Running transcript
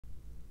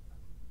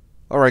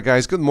Alright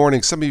guys, good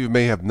morning. Some of you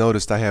may have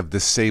noticed I have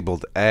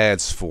disabled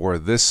ads for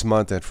this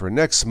month and for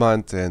next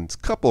month, and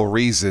a couple of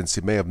reasons.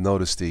 You may have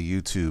noticed the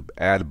YouTube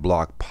ad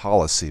block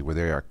policy where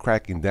they are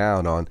cracking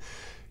down on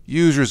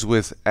users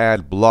with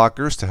ad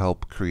blockers to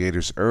help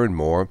creators earn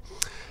more.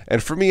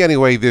 And for me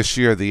anyway, this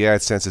year the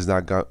AdSense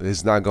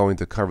is not going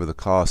to cover the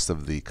cost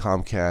of the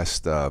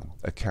Comcast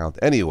account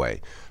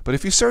anyway. But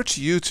if you search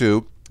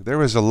YouTube,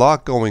 there is a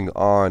lot going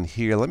on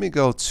here. Let me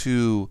go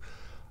to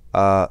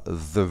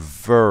The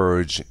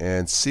Verge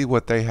and see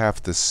what they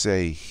have to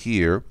say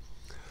here.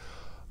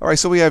 Alright,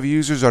 so we have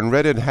users on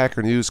Reddit and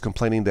Hacker News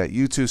complaining that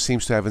YouTube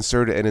seems to have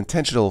inserted an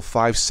intentional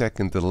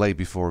 5-second delay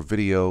before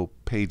video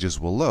pages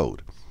will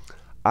load.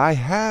 I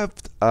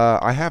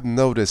have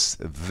noticed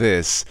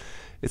this.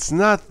 It's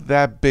not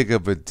that big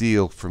of a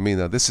deal for me.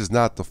 Now, this is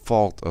not the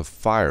fault of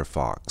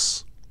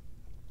Firefox.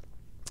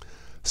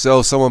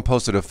 So someone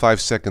posted a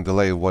 5-second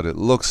delay of what it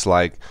looks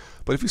like.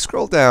 But if you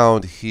scroll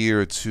down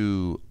here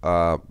to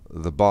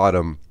the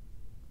bottom,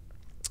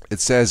 it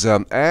says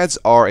ads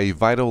are a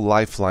vital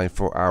lifeline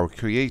for our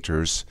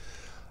creators,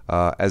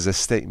 as a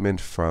statement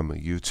from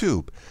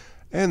YouTube.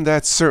 And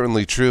that's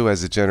certainly true,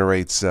 as it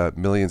generates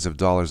millions of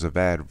dollars of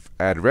ad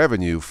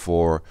revenue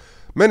for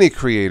many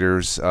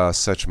creators,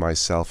 such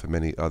myself and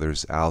many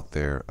others out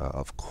there,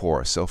 of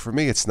course. So for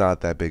me, it's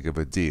not that big of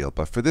a deal.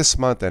 But for this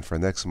month and for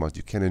next month,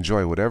 you can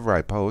enjoy whatever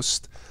I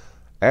post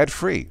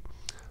ad-free.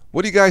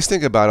 What do you guys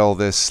think about all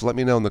this? Let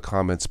me know in the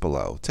comments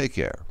below. Take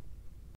care.